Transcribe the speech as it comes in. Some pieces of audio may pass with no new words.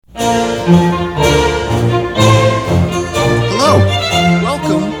Hello,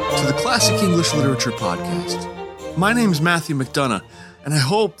 welcome to the Classic English Literature Podcast. My name is Matthew McDonough, and I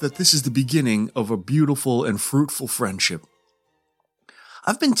hope that this is the beginning of a beautiful and fruitful friendship.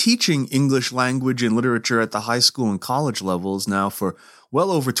 I've been teaching English language and literature at the high school and college levels now for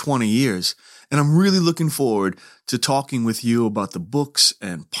well over 20 years, and I'm really looking forward to talking with you about the books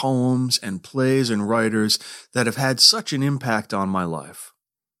and poems and plays and writers that have had such an impact on my life.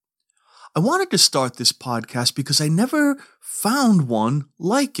 I wanted to start this podcast because I never found one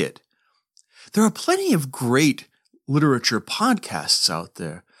like it. There are plenty of great literature podcasts out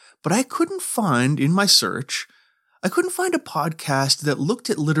there, but I couldn't find a podcast that looked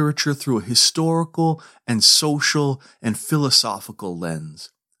at literature through a historical and social and philosophical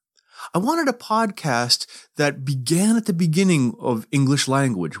lens. I wanted a podcast that began at the beginning of English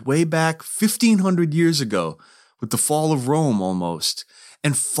language, way back 1,500 years ago, with the fall of Rome almost,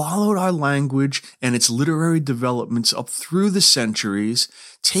 and followed our language and its literary developments up through the centuries,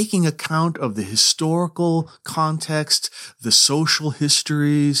 taking account of the historical context, the social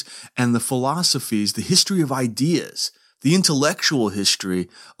histories, and the philosophies, the history of ideas, the intellectual history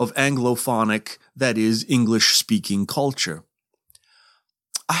of Anglophonic, that is, English-speaking culture.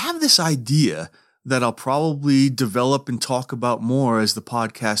 I have this idea that I'll probably develop and talk about more as the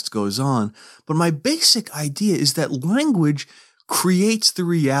podcast goes on, but my basic idea is that language creates the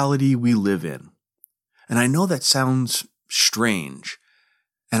reality we live in. And I know that sounds strange.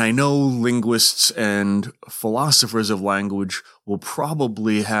 And I know linguists and philosophers of language will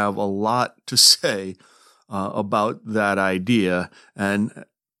probably have a lot to say about that idea, and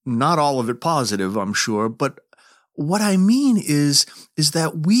not all of it positive, I'm sure. But what I mean is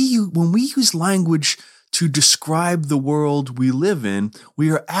that when we use language to describe the world we live in, we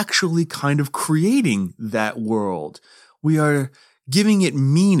are actually kind of creating that world. We are giving it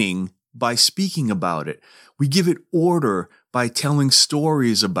meaning by speaking about it. We give it order by telling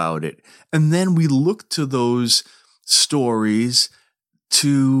stories about it. And then we look to those stories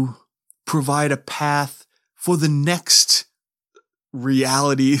to provide a path for the next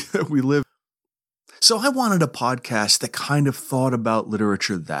reality that we live. So I wanted a podcast that kind of thought about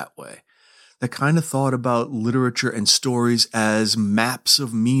literature that way, that kind of thought about literature and stories as maps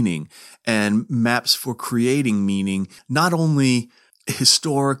of meaning and maps for creating meaning, not only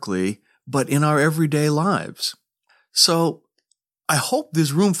historically, but in our everyday lives. So I hope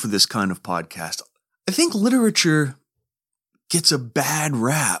there's room for this kind of podcast. I think literature gets a bad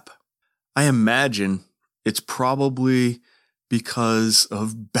rap. I imagine it's probably because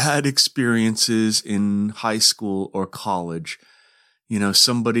of bad experiences in high school or college. You know,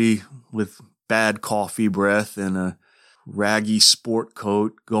 somebody with bad coffee breath and a raggy sport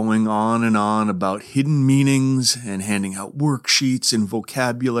coat going on and on about hidden meanings and handing out worksheets and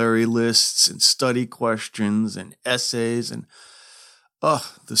vocabulary lists and study questions and essays, and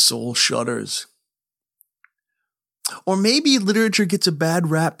the soul shudders. Or maybe literature gets a bad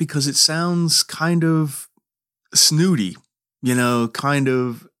rap because it sounds kind of snooty, kind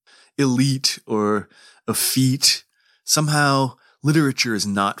of elite or effete. Somehow literature is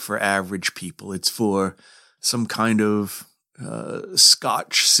not for average people. It's for some kind of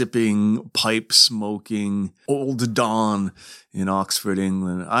scotch-sipping, pipe-smoking, old Don in Oxford,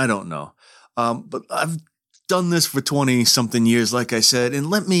 England. I don't know. But I've done this for 20-something years, like I said, and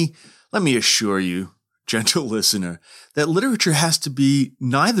let me assure you, gentle listener, that literature has to be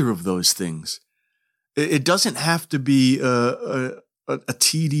neither of those things. It doesn't have to be a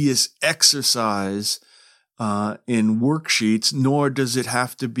tedious exercise in worksheets, nor does it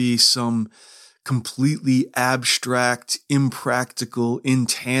have to be some completely abstract, impractical,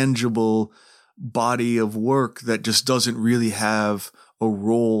 intangible body of work that just doesn't really have a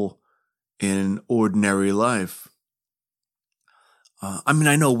role in ordinary life.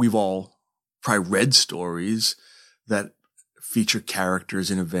 I know we've all probably read stories that feature characters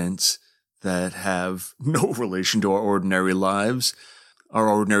and events that have no relation to our ordinary lives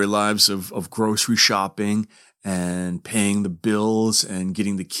of grocery shopping and paying the bills and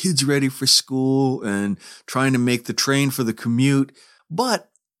getting the kids ready for school and trying to make the train for the commute. But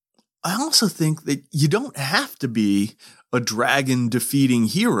I also think that you don't have to be a dragon defeating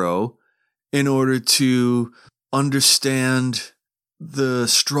hero in order to understand the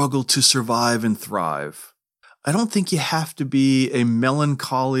struggle to survive and thrive. I don't think you have to be a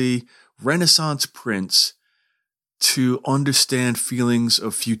melancholy Renaissance prince to understand feelings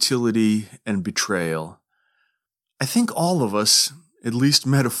of futility and betrayal. I think all of us, at least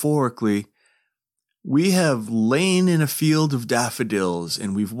metaphorically, we have lain in a field of daffodils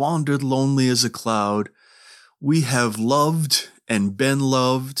and we've wandered lonely as a cloud. We have loved and been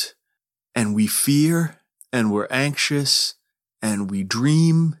loved and we fear, and we're anxious, and we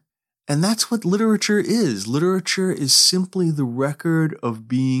dream. And that's what literature is. Literature is simply the record of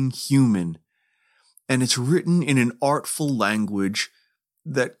being human. And it's written in an artful language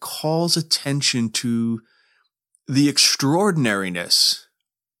that calls attention to the extraordinariness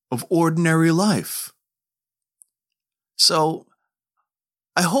of ordinary life. So,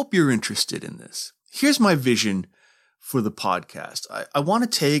 I hope you're interested in this. Here's my vision for the podcast. I want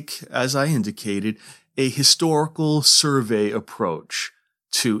to take, as I indicated, a historical survey approach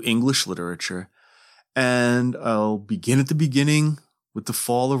to English literature. And I'll begin at the beginning with the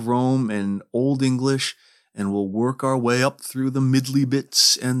fall of Rome and Old English, and we'll work our way up through the middly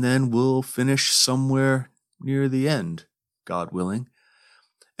bits, and then we'll finish somewhere near the end, God willing.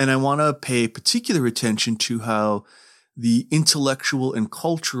 And I want to pay particular attention to how the intellectual and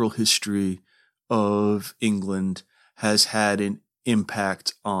cultural history of England has had an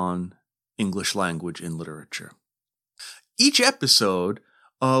impact on English language and literature. Each episode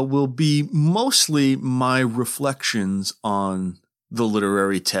will be mostly my reflections on the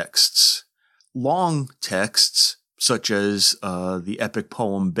literary texts. Long texts, such as the epic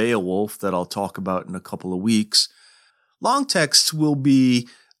poem Beowulf that I'll talk about in a couple of weeks. Long texts will be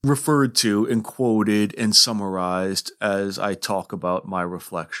referred to and quoted and summarized as I talk about my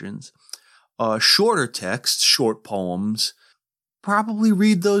reflections. Shorter texts, short poems, probably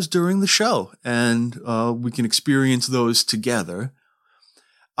read those during the show, and we can experience those together.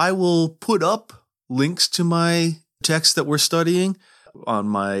 I will put up links to my texts that we're studying on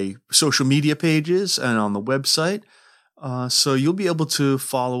my social media pages and on the website, so you'll be able to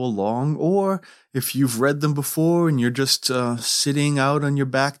follow along. Or if you've read them before and you're just sitting out on your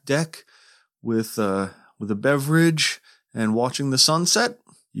back deck with a beverage and watching the sunset,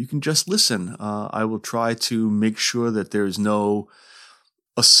 you can just listen. I will try to make sure that there's no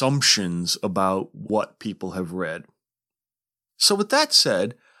assumptions about what people have read. So with that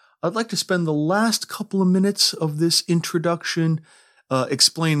said, I'd like to spend the last couple of minutes of this introduction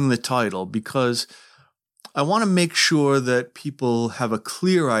explaining the title, because I want to make sure that people have a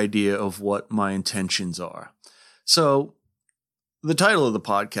clear idea of what my intentions are. So the title of the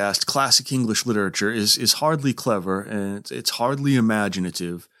podcast, Classic English Literature, is hardly clever, and it's hardly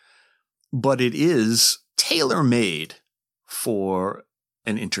imaginative, but it is tailor-made for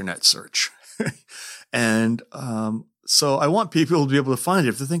an internet search. And so I want people to be able to find it.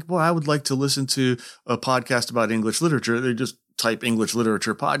 If they think, well, I would like to listen to a podcast about English literature, they just type English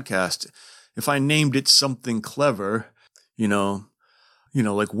Literature Podcast. If I named it something clever,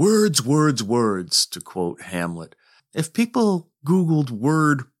 like words, words, words, to quote Hamlet. If people Googled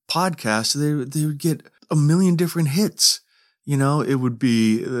word podcast, they would get a million different hits. It would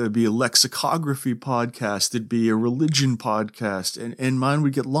be a lexicography podcast. It'd be a religion podcast, and mine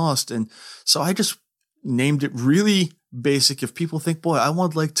would get lost. And so I just named it really basic. If people think, boy, I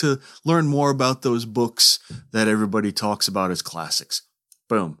would like to learn more about those books that everybody talks about as classics.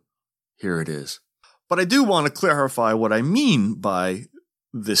 Boom. Here it is. But I do want to clarify what I mean by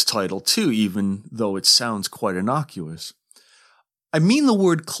this title too, even though it sounds quite innocuous. I mean the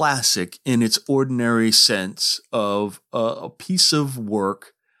word classic in its ordinary sense of a piece of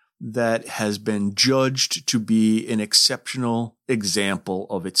work that has been judged to be an exceptional example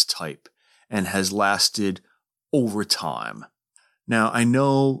of its type and has lasted over time. Now, I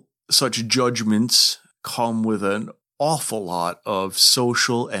know such judgments come with an awful lot of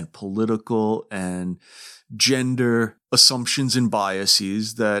social and political and gender assumptions and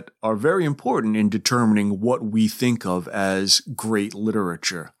biases that are very important in determining what we think of as great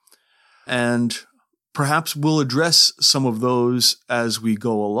literature. And perhaps we'll address some of those as we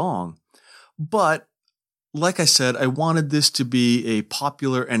go along. But like I said, I wanted this to be a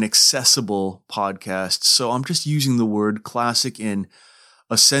popular and accessible podcast, so I'm just using the word classic in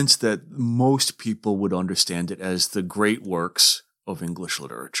a sense that most people would understand it as the great works of English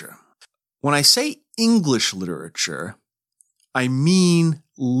literature. When I say English literature, I mean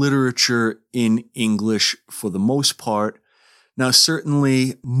literature in English for the most part. Now,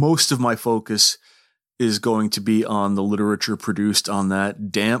 certainly, most of my focus is going to be on the literature produced on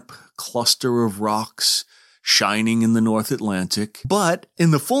that damp cluster of rocks shining in the North Atlantic. But in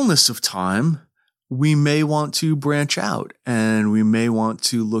the fullness of time, we may want to branch out, and we may want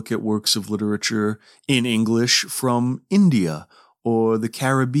to look at works of literature in English from India or the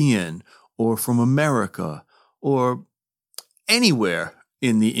Caribbean or from America or anywhere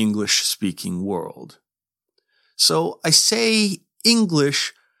in the English-speaking world. So I say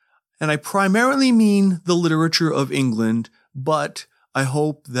English, and I primarily mean the literature of England, but I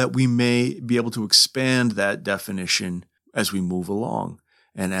hope that we may be able to expand that definition as we move along.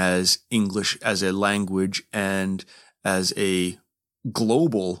 and as English as a language and as a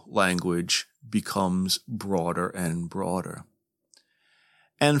global language becomes broader and broader.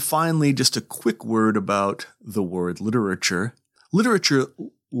 And finally, just a quick word about the word literature. Literature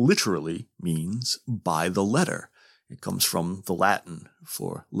literally means by the letter. It comes from the Latin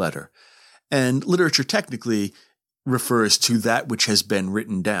for letter. And literature technically refers to that which has been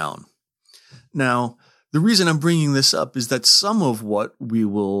written down. Now, the reason I'm bringing this up is that some of what we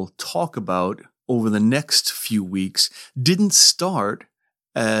will talk about over the next few weeks didn't start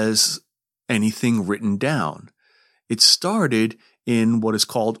as anything written down. It started in what is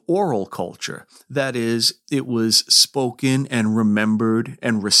called oral culture. That is, it was spoken and remembered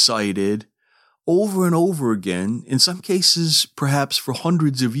and recited over and over again, in some cases perhaps for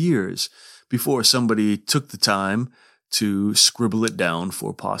hundreds of years, before somebody took the time to scribble it down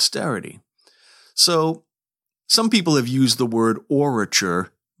for posterity. So some people have used the word orature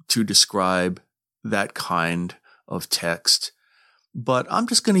to describe that kind of text, but I'm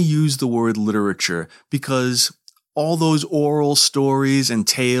just going to use the word literature because all those oral stories and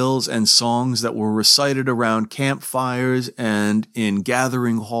tales and songs that were recited around campfires and in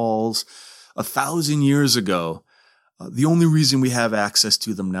gathering halls 1,000 years ago, the only reason we have access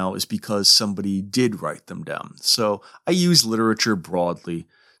to them now is because somebody did write them down. So I use literature broadly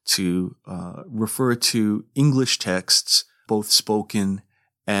to refer to English texts, both spoken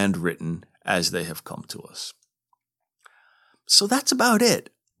and written, as they have come to us. So that's about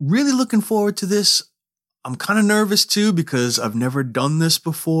it. Really looking forward to this. I'm kind of nervous too because I've never done this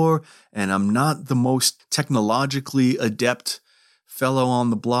before and I'm not the most technologically adept fellow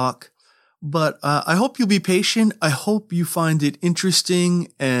on the block. But I hope you'll be patient. I hope you find it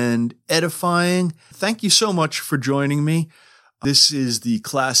interesting and edifying. Thank you so much for joining me. This is the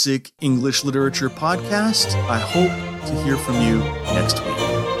Classic English Literature Podcast. I hope to hear from you next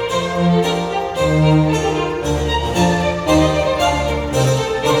week.